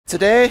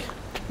Today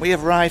we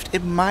have arrived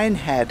in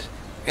Minehead.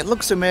 It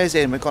looks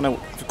amazing. We're going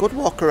to have a good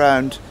walk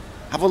around,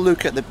 have a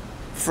look at the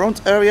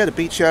front area, the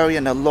beach area,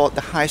 and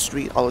the high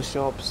street, all the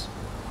shops.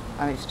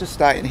 And it's just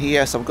starting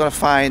here, so we're going to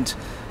find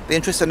the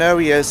interesting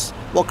areas,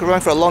 walk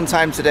around for a long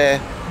time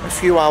today, a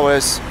few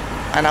hours,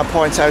 and I'll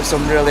point out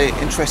some really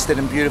interesting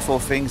and beautiful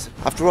things.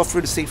 I've drove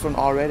through the seafront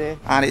already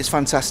and it's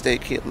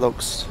fantastic. It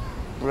looks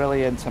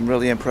brilliant. I'm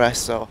really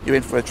impressed, so you're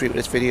in for a treat with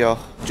this video.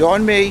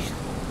 Join me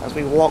as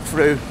we walk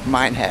through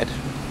Minehead.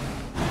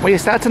 We are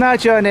starting our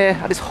journey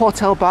at this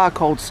hotel bar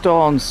called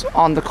Stones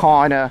on the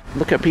corner.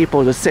 Look at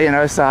people just sitting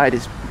outside.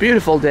 It's a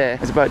beautiful day.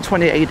 It's about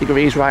 28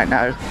 degrees right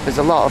now. There's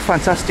a lot of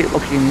fantastic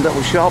looking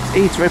little shops,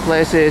 eatery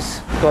places.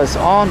 It goes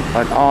on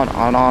and on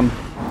and on.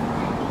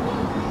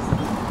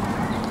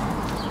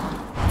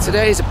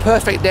 Today is a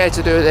perfect day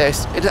to do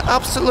this. It is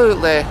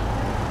absolutely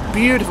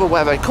beautiful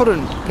weather. I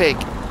couldn't pick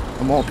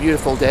a more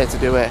beautiful day to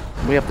do it.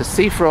 We have the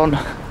seafront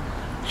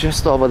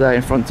just over there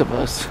in front of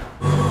us.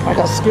 I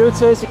got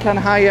scooters you can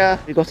hire.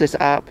 You got this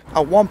app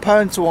at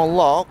 £1 to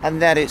unlock,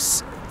 and then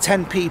it's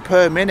 10p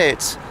per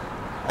minute,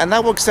 and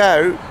that works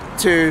out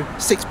to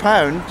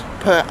 £6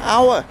 per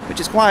hour, which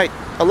is quite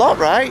a lot,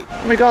 right?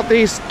 And we got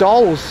these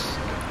dolls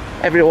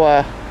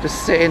everywhere,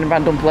 just sitting in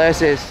random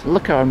places.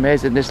 Look how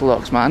amazing this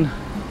looks, man.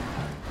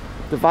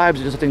 The vibes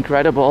are just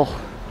incredible.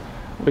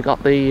 We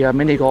got the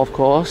mini golf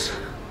course.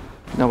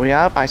 Now we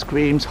have ice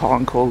creams, hot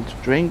and cold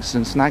drinks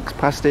and snacks,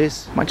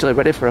 pasties. I'm actually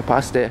ready for a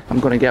pasty. I'm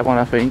going to get one,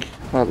 I think.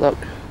 Well, look,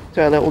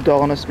 to a little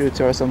dog on a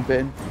scooter or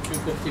something.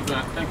 250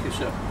 black, thank you,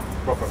 sir.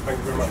 Proper, thank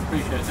you very much.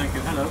 Appreciate it, thank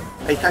you. Hello.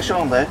 Are you cash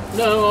on there?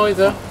 No,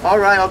 either.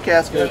 Alright, okay,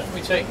 that's good. Yeah,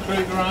 we take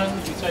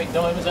Krugerrands, we take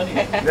diamonds,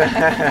 anything.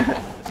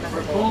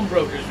 For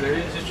pawnbrokers,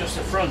 really, this is just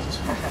the front.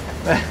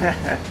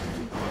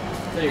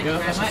 There you go,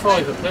 that's a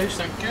fiver, please,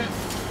 thank you.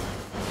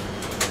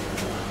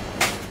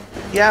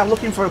 Yeah, I'm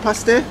looking for a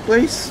pasty,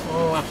 please.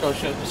 Oh,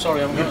 absolutely.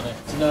 Sorry, I haven't got it.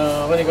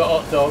 No, I've only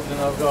got hot dogs and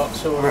I've got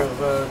sort of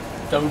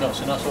donuts,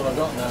 and that's all I've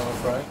got now, I'm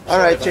afraid.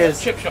 Alright, cheers. There's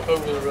a chip shop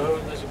over the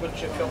road, and there's a good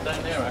chip shop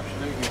down there,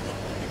 actually.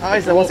 Oh,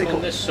 is there? What's it called?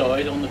 On this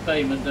side, on the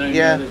pavement down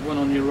yeah. there, there's one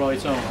on your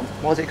right arm.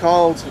 What's it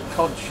called? It's a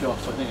cod shop,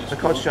 I think it's the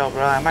called. cod shop,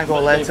 right, I might go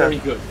But later. They're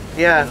very good.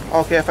 Yeah,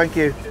 okay, thank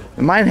you.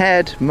 The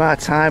Minehead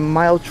Maritime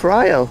Mile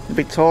Trial,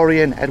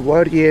 Victorian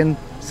Edwardian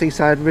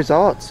Seaside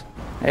Resort.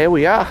 Here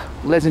we are,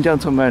 ladies and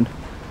gentlemen,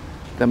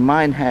 the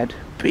Minehead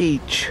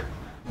Beach.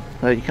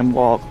 So you can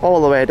walk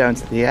all the way down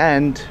to the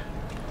end,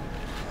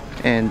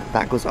 and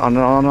that goes on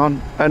and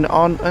on and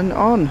on and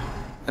on.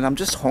 And I'm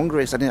just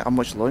hungry, so I didn't have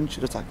much lunch,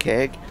 just had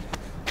cake.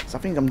 So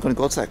I think I'm going to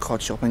go to that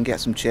cod shop and get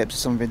some chips or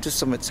something, just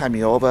something to tie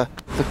me over.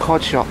 The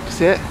cod shop,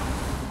 see it?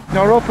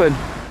 Not open.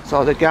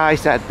 So the guy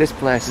said this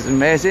place is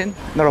amazing.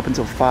 Not open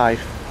until 5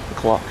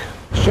 o'clock.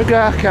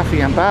 Sugar,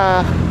 cafe and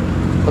bar.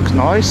 Looks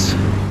nice.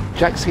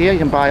 Jack's here, you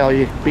can buy all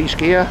your beach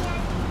gear.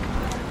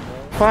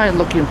 Fine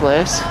looking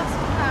place.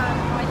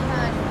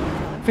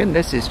 I think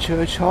this is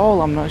Church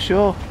Hall, I'm not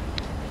sure.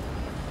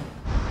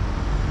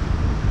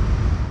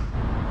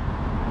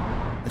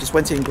 I just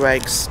went in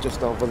Greg's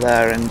just over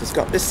there and just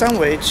got this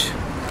sandwich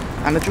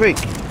and a drink.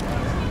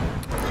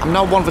 I'm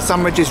not one for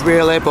sandwiches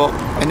really, but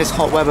in this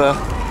hot weather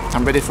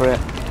I'm ready for it.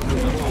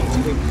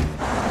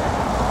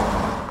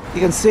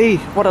 You can see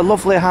what a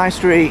lovely high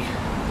street,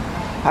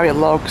 how it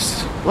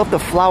looks. Love the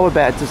flower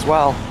beds as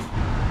well.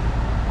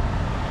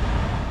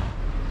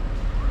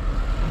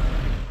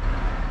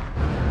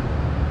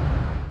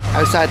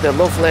 Outside the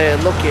lovely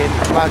looking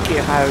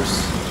market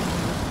house.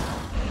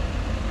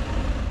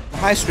 The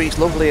high street's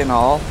lovely and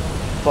all,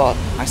 but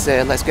I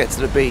say let's get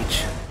to the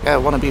beach. Yeah,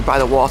 we want to be by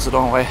the water,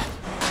 don't we?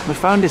 We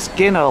found this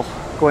ginnel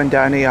going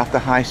down here off the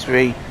high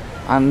street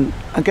and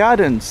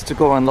gardens to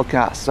go and look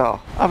at, so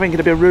I think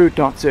it'd be rude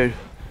not to.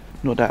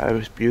 No doubt it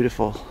was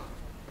beautiful.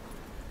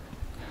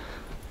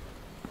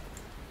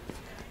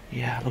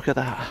 Yeah, look at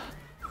that.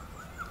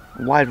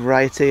 A wide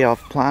variety of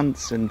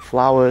plants and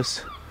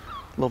flowers.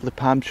 Lovely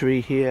palm tree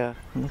here.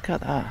 Look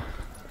at that.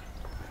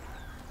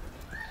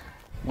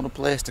 What a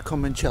place to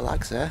come and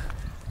chillax, eh?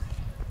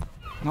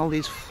 And all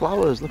these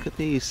flowers, look at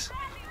these.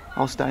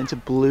 All starting to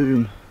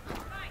bloom.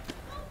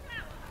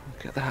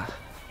 Look at that.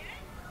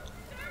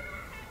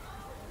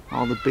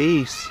 All the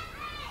bees.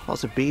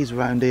 Lots of bees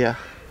around here.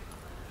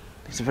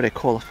 These are very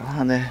colourful,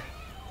 aren't they?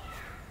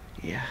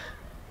 Yeah.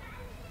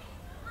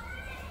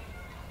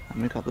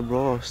 And we got the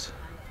rose.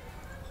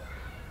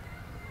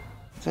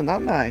 Isn't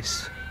that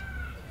nice?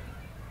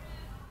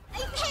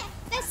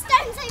 There's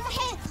stones over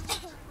here.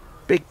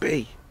 Big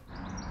B.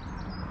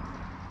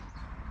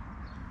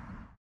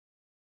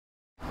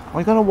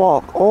 We're going to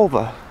walk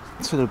over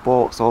to the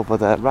boats over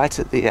there, right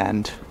at the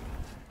end.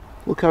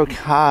 Look how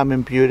calm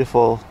and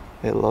beautiful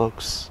it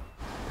looks.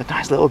 The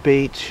nice little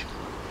beach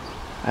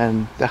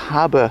and the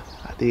harbour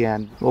at the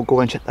end. We'll go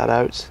and check that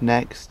out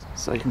next,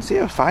 so you can see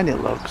how fine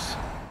it looks.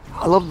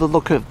 I love the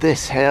look of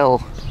this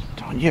hill,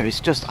 don't you? It's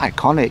just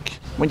iconic.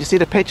 When you see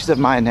the pictures of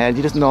Minehead,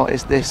 you just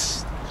notice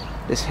this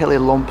hilly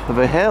lump of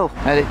a hill,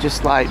 and it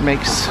just like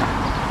makes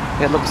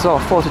it look so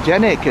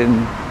photogenic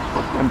and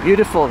and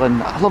beautiful,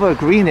 and I love how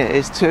green it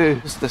is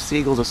too. Just the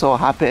seagulls are so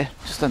happy.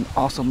 Just an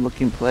awesome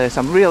looking place.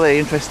 I'm really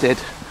interested,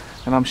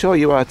 and I'm sure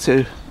you are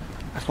too.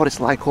 That's what it's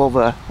like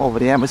over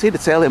the end. We see the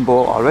sailing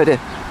boat already.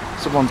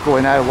 Someone's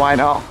going out, why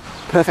not?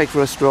 Perfect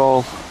for a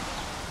stroll.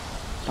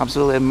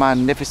 Absolutely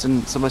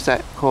magnificent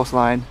Somerset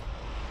coastline.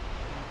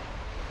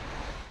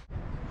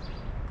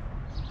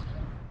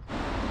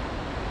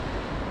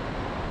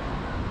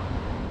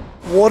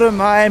 Wouldn't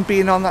mind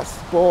being on that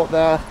boat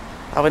there,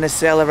 having a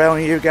sail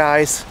around you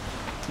guys.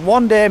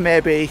 One day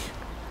maybe.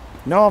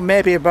 No,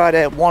 maybe about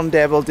it. One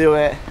day we'll do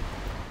it.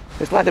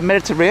 It's like the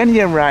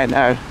Mediterranean right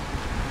now.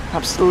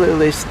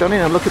 Absolutely stunning,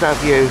 and look at that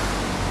view.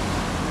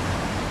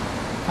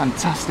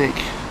 Fantastic.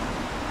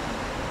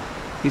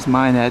 Here's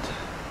Minehead.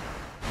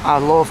 I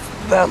love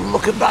that.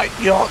 Look at that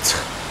yacht.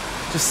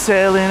 Just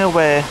sailing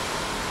away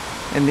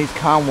in these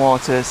calm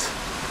waters.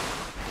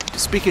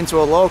 Just speaking to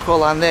a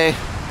local, and they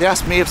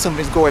asked me if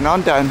something's going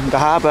on down the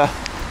harbour,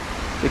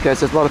 because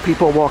there's a lot of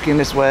people walking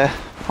this way.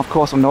 Of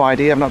course I've no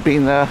idea, I've not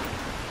been there.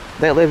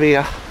 They live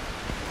here,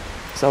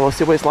 so we'll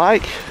see what it's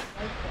like.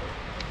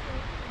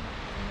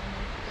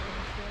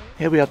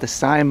 Here we have the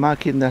sign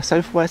marking the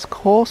southwest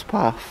coast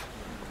path.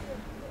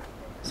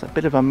 It's a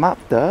bit of a map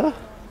there.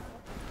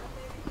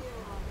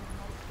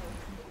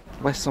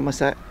 West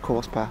Somerset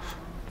coast path.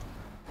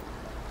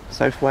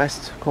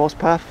 Southwest coast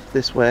path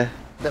this way.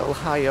 A little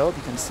higher up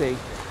you can see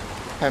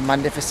how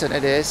magnificent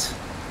it is.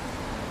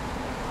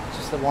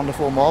 Just a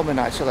wonderful moment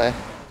actually.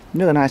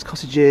 Really nice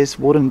cottages,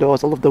 wooden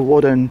doors. I love the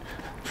wooden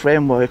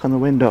framework on the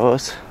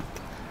windows.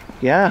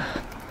 Yeah,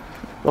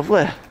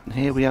 lovely. And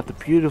here we have the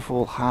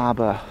beautiful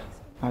harbour.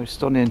 How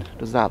stunning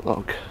does that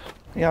look?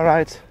 You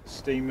alright?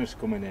 Steamers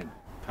coming in.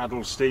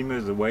 Paddle steamer,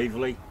 the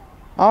Waverley.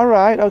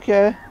 Alright,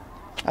 okay.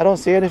 I don't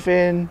see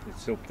anything.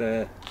 It's up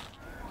there,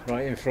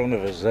 right in front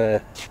of us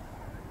there,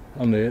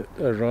 on the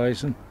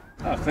horizon.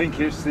 I think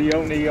it's the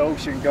only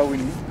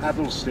ocean-going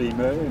paddle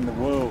steamer in the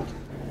world.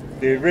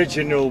 The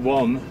original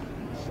one,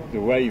 the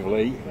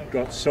Waverley,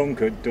 got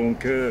sunk at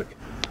Dunkirk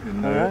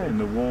in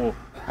the war.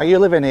 Are you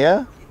living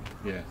here?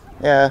 Yeah.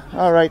 Yeah,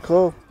 alright,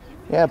 cool.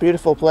 Yeah,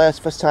 beautiful place,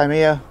 first time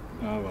here.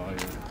 Oh, well, yeah.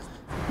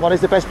 What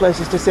is the best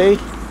places to see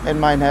in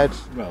Minehead?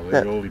 Well,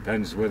 it all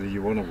depends whether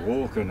you want to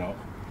walk or not.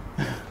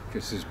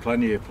 Because there's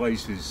plenty of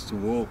places to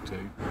walk to.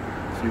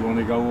 If you want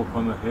to go up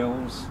on the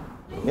hills,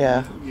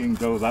 yeah, you can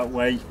go that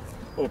way,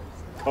 up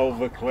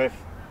Culver Cliff.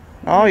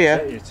 Oh yeah.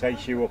 It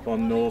takes you up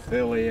on North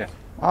Hill here.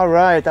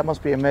 Alright, that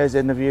must be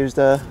amazing, the views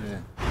there.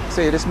 Yeah.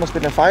 See, this must be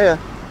the fire.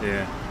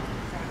 Yeah.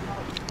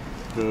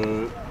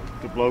 The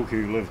bloke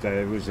who lived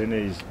there was in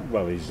his,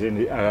 well,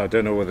 I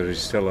don't know whether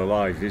he's still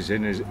alive, he's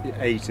in his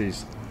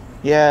 80s.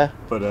 Yeah.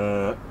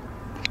 But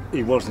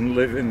he wasn't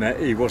living there,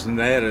 he wasn't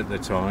there at the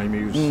time,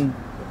 he was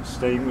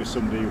staying with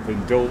somebody up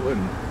in Dalton,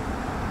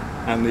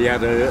 and they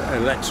had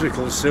an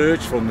electrical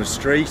surge from the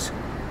street,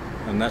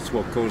 and that's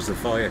what caused the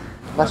fire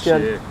last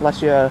year.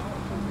 Last year,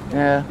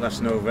 yeah.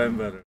 Last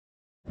November.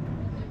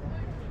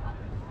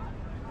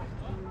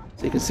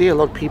 So you can see a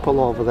lot of people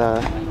over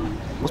there.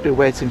 Must be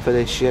waiting for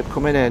this ship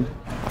coming in.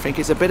 I think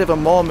it's a bit of a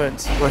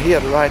moment. We're here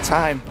at the right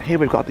time. Here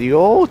we've got the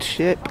old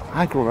ship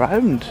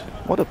aground.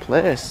 What a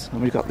place.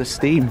 And we've got the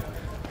steamer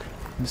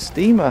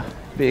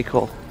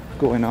vehicle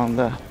going on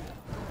there.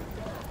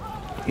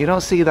 You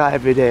don't see that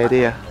every day, do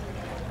you?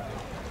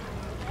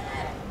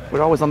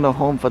 We're always on the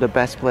hunt for the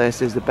best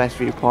places, the best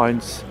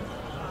viewpoints,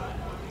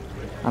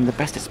 and the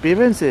best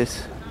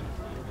experiences.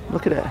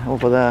 Look at it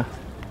over there.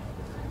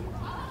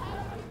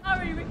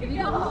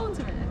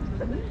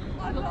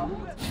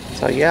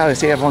 So yeah, I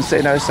see everyone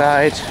sitting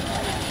outside.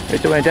 They're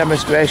doing a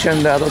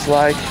demonstration, that looks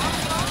like.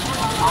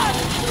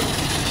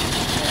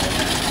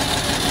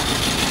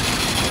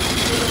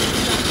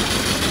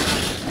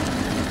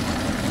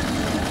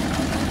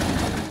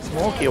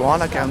 Smoky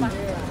one, I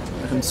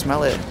can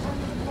smell it.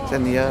 It's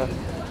in the air.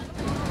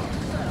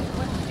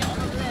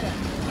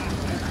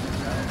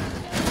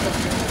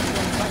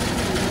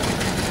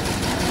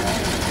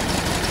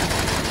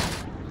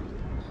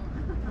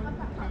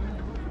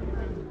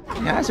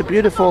 Yeah, it's a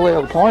beautiful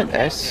little point,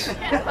 this.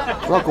 There's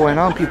a lot going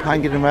on, people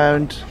hanging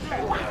around,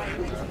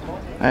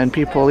 and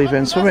people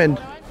even swimming.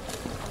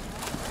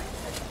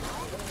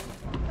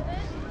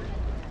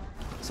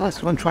 So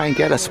let's go and try and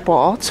get a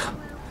spot, so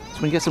we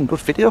can get some good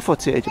video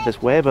footage of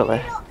this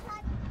Waverley.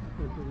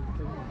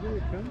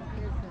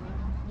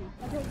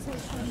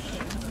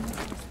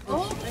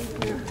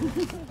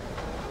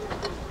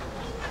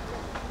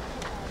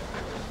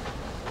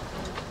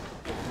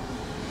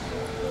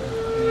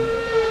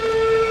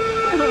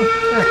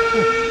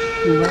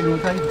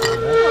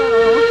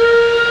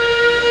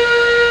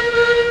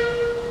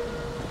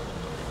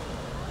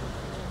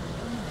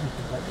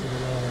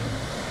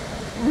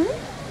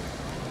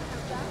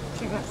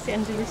 That's the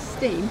end of this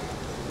steam.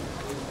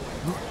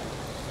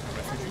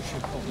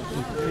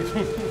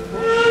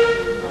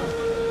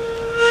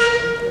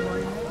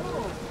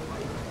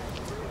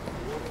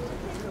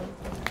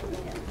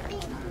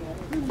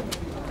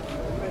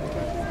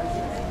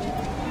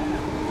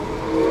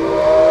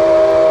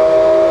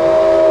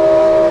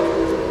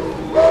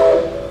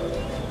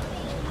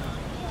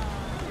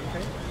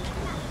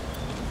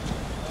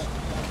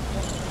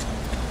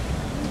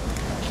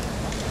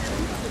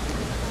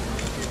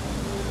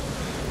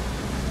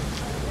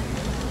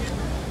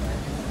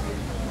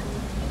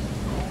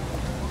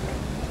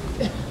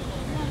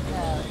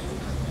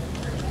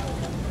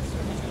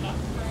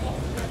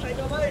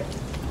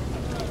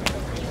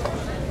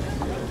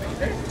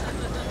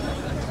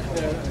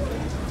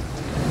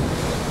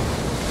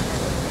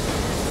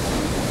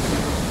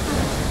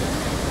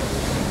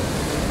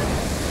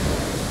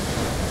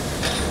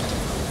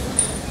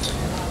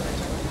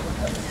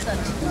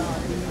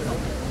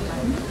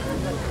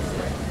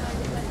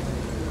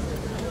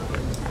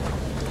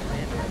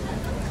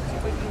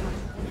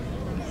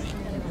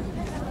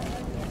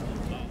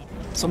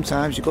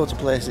 Sometimes you go to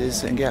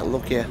places and get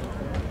lucky.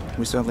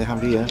 We certainly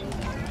have here.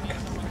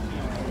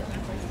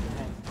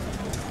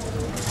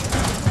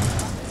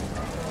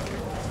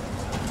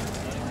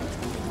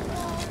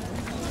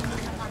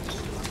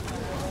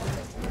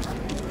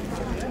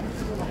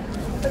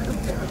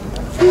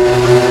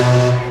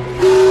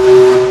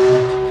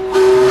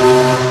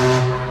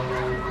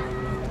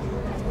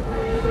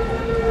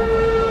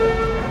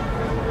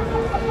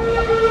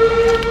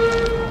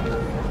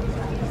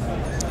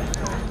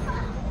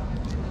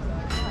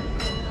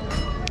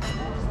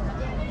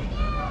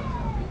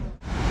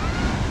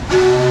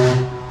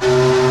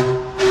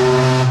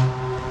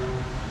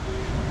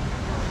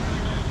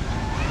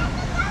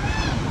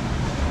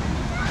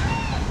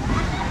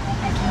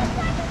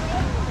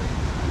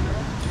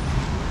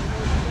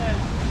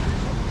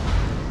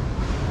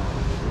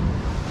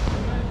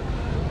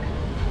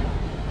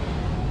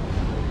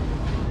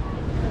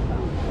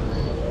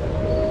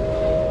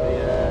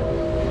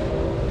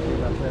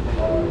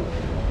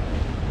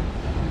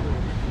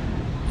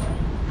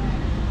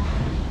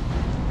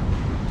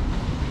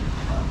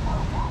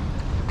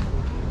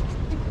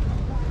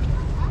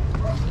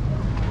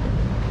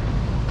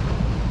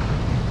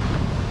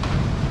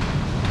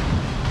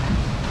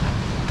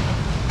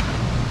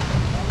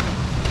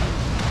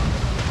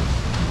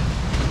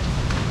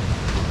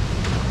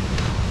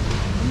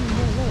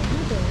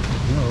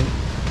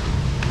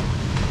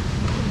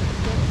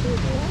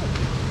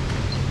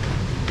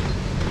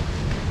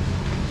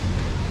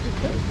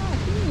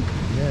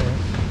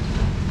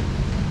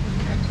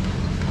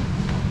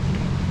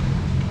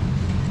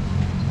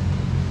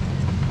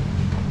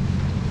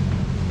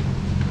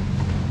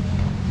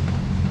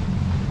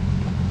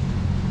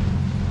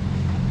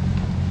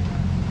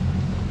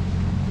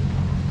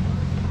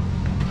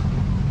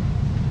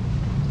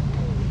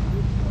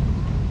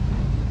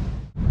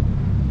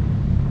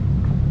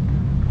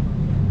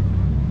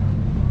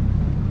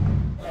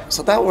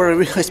 So that were a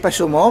really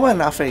special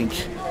moment, I think.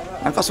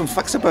 I've got some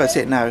facts about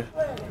it now.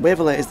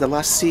 Waverley is the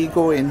last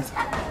sea-going,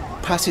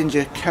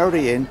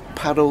 passenger-carrying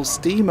paddle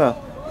steamer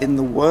in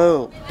the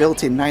world,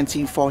 built in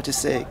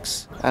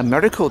 1946. A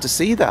miracle to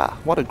see that.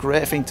 What a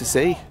great thing to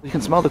see. You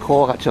can smell the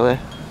coal actually.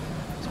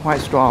 It's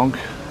quite strong.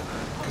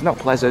 It's not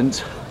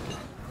pleasant.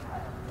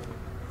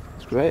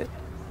 It's great.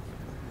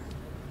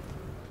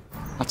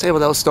 I'll tell you a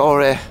little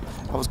story.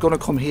 I was going to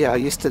come here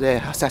yesterday.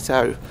 I set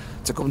out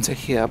to come to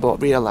here, but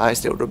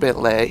realised it was a bit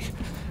late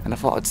and I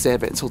thought I'd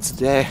save it until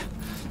today.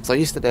 So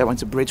yesterday I went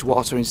to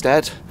Bridgewater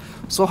instead.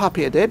 I'm so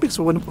happy I did because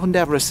we would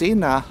never have seen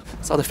that.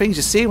 So the things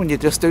you see when you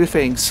just do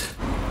things.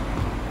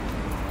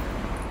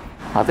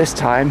 At this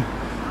time,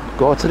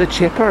 go to the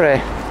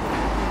chippery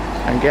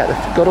and get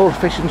the good old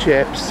fish and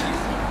chips,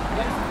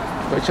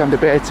 which I'm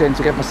debating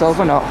to get myself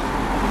or not.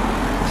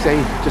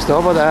 See, just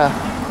over there,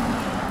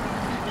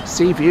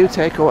 Sea View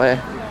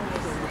takeaway.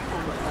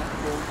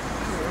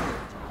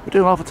 We're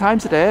doing overtime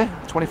today,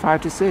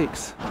 25 to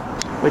 6.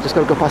 We're just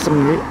going to go past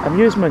some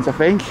amusements, I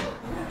think.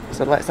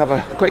 So let's have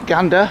a quick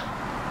gander.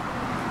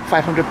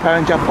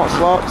 £500 jackpot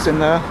slots in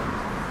there.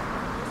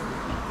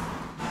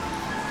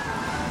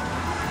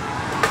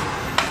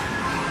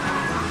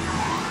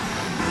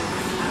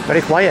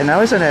 Very quiet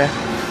now, isn't it?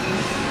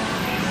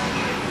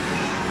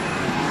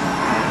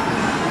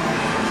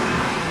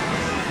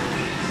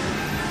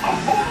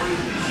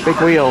 Big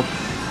wheel.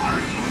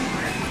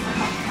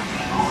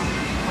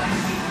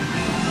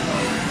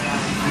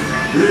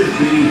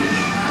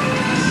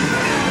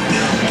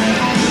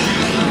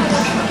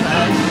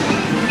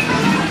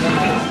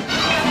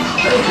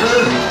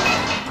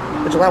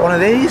 Would you like one of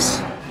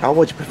these? Or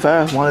would you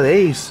prefer one of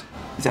these?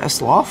 Is it a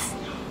sloth?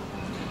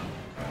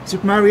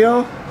 Super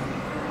Mario?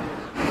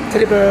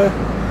 Teddy bear?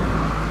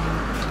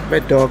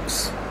 Red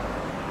dogs?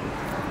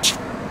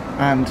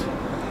 And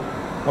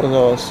what are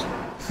those?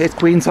 Here's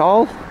Queen's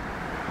Hall. Is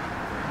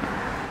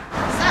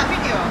that a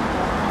video?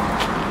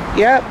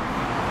 Yep.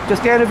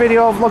 Just getting a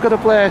video of look at the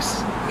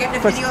place. Getting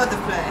a video of the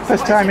place?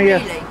 First time here.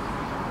 Really?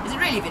 Is it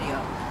really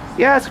video?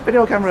 Yeah, it's a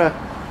video camera.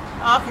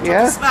 Oh, I can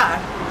Yeah. talk smart.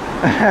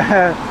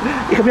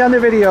 You can be on the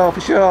video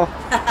for sure.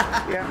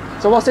 Yeah.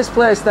 So what's this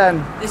place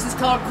then? This is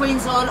called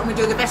Queen's Hall and we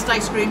do the best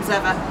ice creams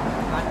ever.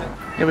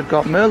 Here we've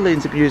got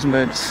Merlin's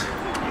amusements.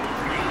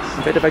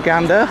 A bit of a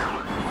gander.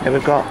 Here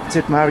we've got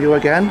Super Mario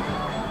again.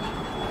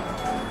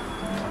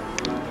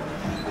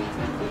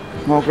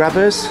 More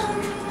grabbers.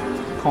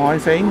 Coin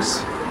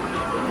things.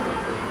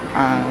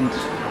 And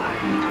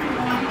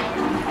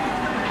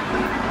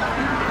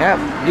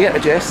yeah, you get the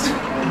gist.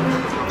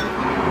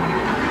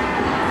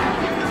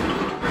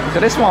 Look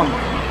at this one.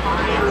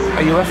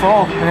 A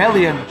UFO, an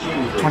alien.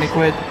 20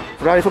 quid.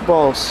 Ferrari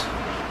footballs.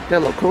 They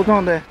look cool,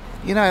 don't they?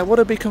 You know, it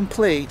wouldn't be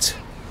complete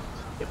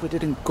if we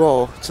didn't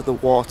go to the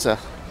water.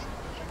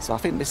 So I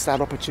think this is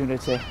our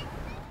opportunity.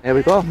 Here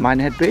we go,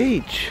 Minehead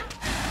Beach.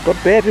 Good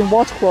bathing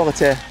water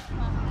quality.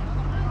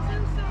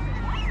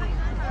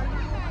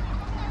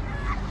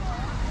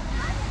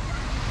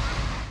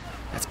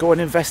 go and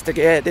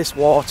investigate this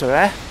water,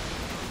 eh?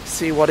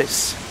 See what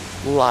it's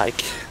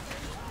like.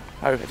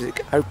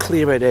 How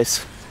clear it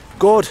is.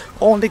 Good,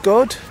 only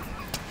good.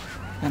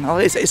 And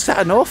is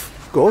that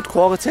enough? Good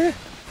quality.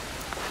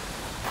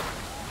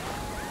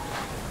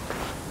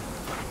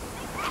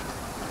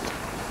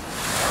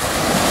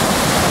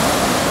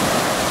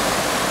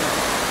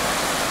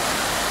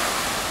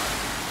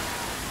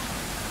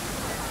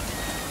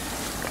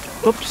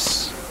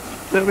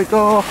 Oops, there we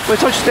go. We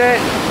touched it.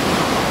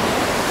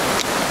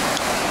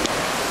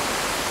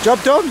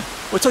 Job done.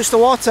 We touched the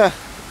water.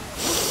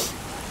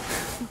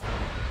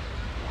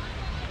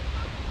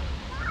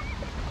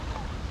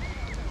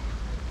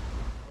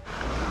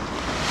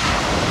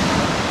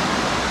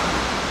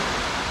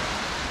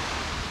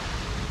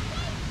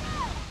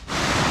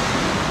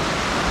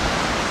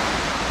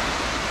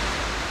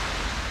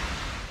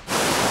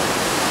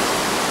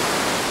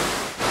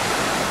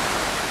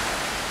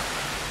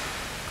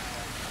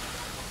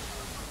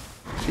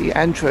 The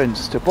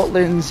entrance to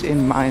Butlins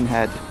in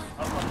Minehead.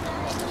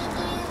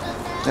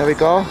 There we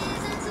go.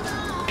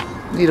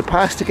 Need a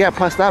pass to get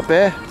past that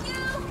bit.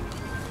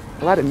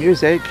 A lot of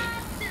music.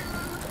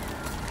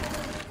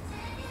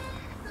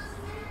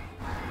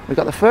 We've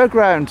got the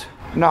fairground.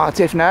 Not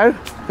active now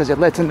because it's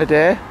late in the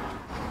day.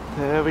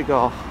 There we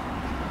go.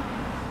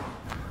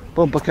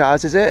 Bumper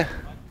cars, is it?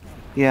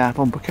 Yeah,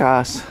 bumper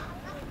cars.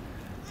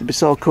 It'd be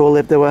so cool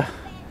if they were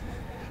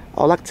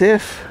all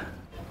active.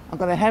 I'm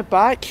gonna head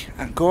back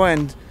and go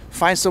and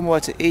find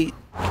somewhere to eat.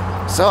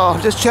 So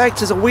I've just checked,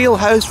 there's a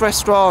Wheelhouse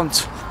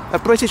restaurant, a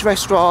British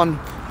restaurant,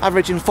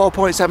 averaging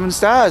 4.7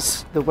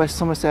 stars. The West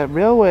Somerset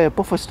Railway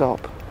buffer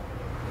stop.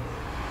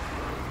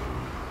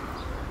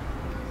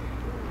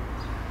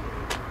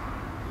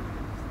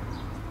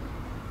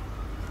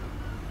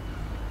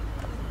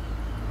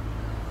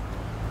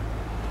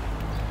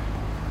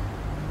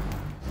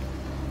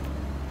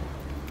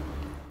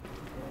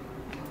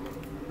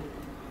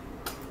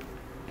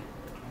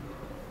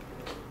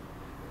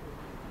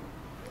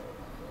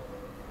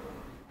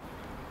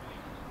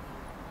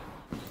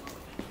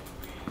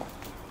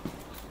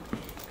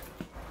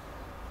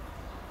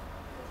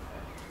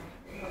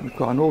 We've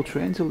got an old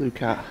train to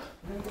look at.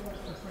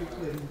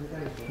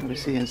 Let me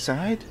see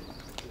inside.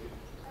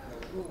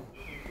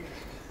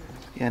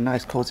 Yeah,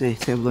 nice cosy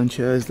table and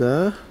chairs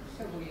there.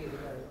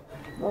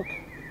 Look.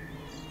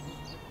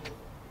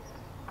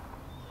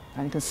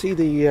 And you can see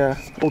the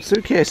old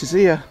suitcases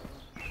here.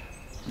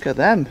 Look at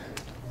them.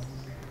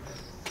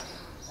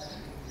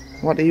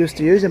 What they used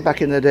to use them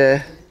back in the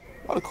day.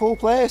 What a cool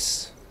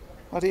place.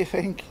 What do you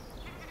think?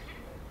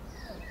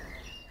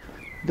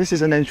 This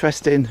is an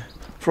interesting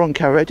front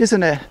carriage,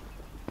 isn't it?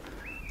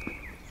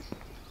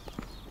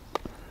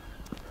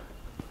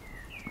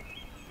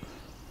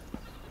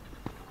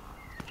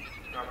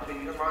 Now please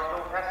remind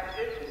all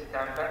passengers to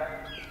stand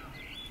back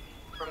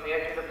from the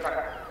edge of the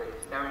platform,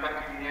 please. Stand back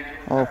from the edge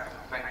of the platform.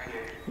 Thank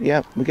you.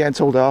 Yep, we're getting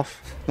told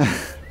off.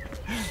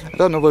 I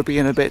don't know if we're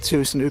being a bit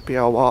too snoopy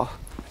or what.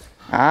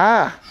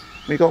 Ah,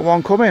 we got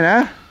one coming,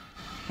 eh?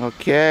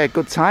 Okay,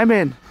 good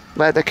timing.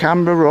 Let the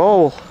camera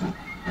roll.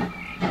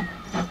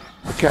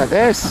 Look at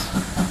this.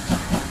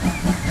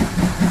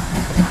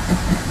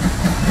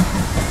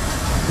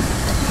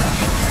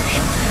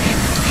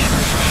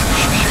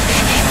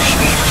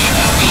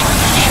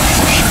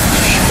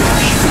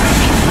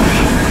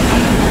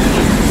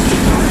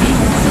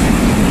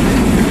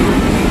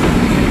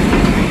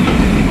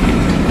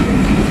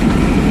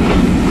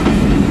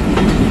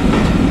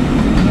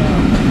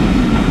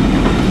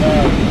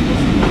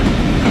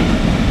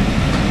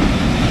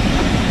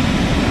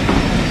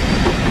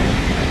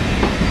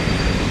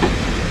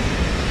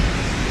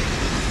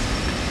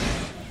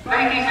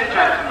 Ladies and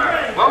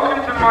gentlemen,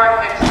 welcome to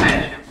Minehead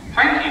Station.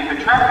 Thank you for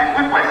travelling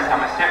with West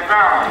Somerset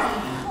Railway.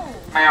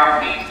 May I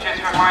please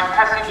just remind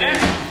passengers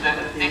that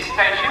this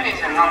station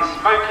is a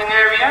non-smoking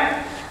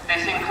area.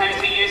 This includes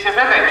the use of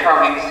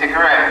electronic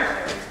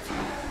cigarettes.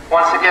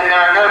 Once again,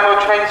 there are no more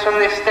trains from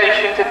this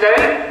station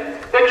today.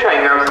 The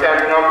train now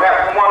standing on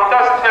platform 1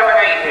 does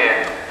terminate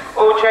here.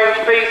 All change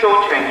please,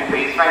 all change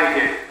please. Thank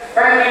you.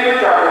 Thank you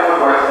for travelling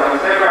with West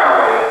Somerset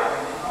Railway.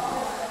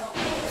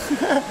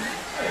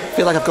 I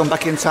feel like I've gone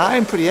back in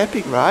time. Pretty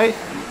epic, right?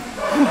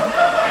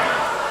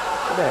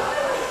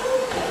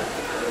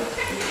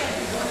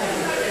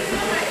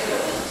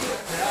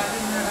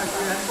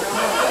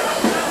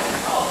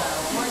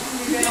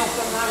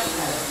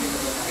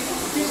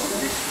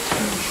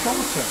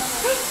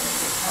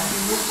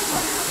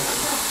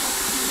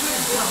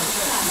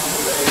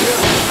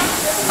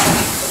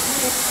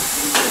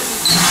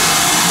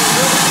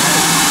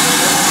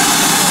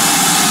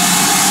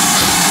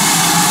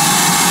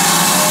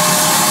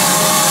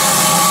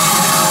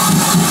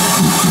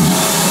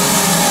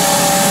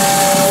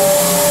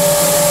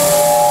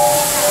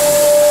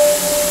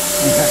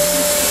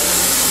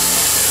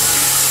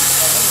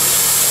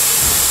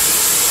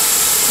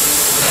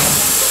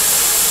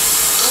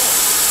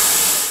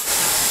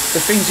 The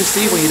things you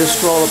see when you just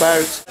stroll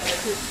about.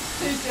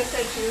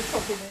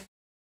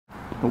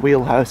 The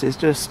Wheelhouse is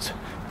just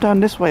down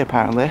this way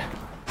apparently.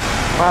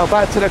 Well,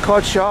 back to the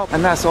cod shop,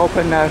 and that's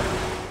open now.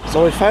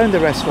 So we found the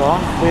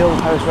restaurant,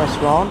 Wheelhouse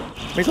Restaurant.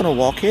 We're going to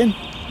walk in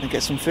and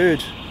get some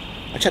food.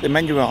 I checked the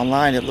menu out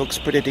online, it looks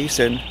pretty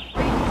decent.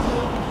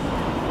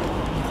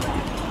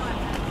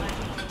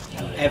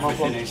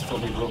 Everything is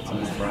fully booked on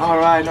the front.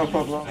 Alright, no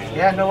problem.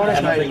 Yeah, no worries,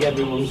 And I mate. think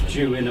everyone's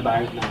due in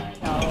about now.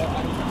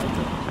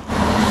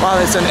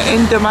 Well, it's an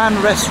in-demand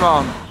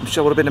restaurant. I'm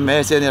sure it would have been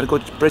amazing. They had a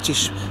good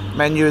British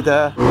menu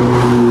there.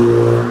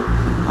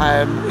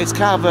 It's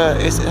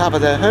either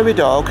the hurry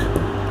dog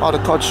or the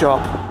cod shop.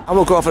 I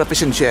will go for the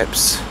fish and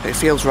chips. It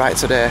feels right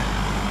today.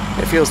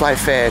 It feels like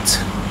fate.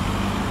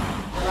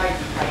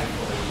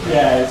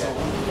 Yeah, it's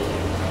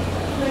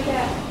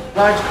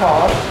Large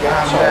cod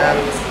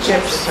and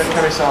chips and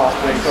curry sauce,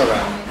 please.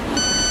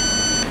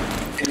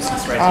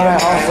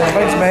 Alright, awesome.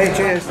 Thanks, mate.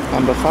 Cheers.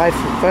 Number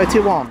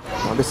 531.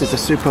 Well, this is a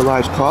super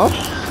large cod,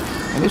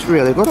 and it's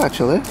really good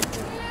actually.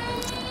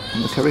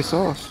 And the curry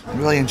sauce. I'm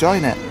really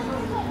enjoying it.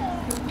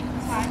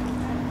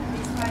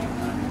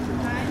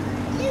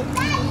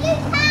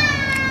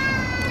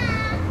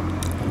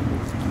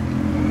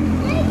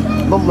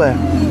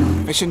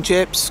 Lovely. Fish and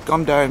chips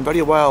gone down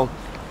very well.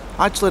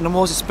 Actually, the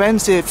most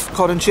expensive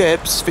cod and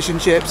chips, fish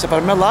and chips I've had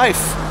in my life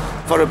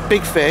for a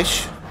big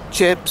fish,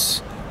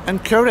 chips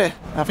and curry.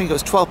 I think it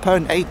was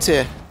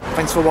 £12.80.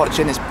 Thanks for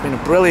watching, it's been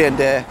a brilliant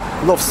day.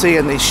 Love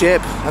seeing the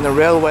ship and the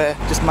railway,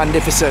 just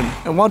magnificent.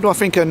 And what do I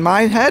think of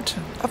Minehead?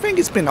 I think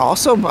it's been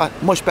awesome,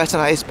 much better than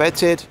I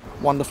expected.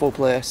 Wonderful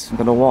place. I'm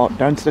gonna walk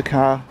down to the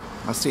car.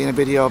 I'll see you in a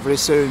video very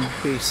soon.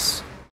 Peace.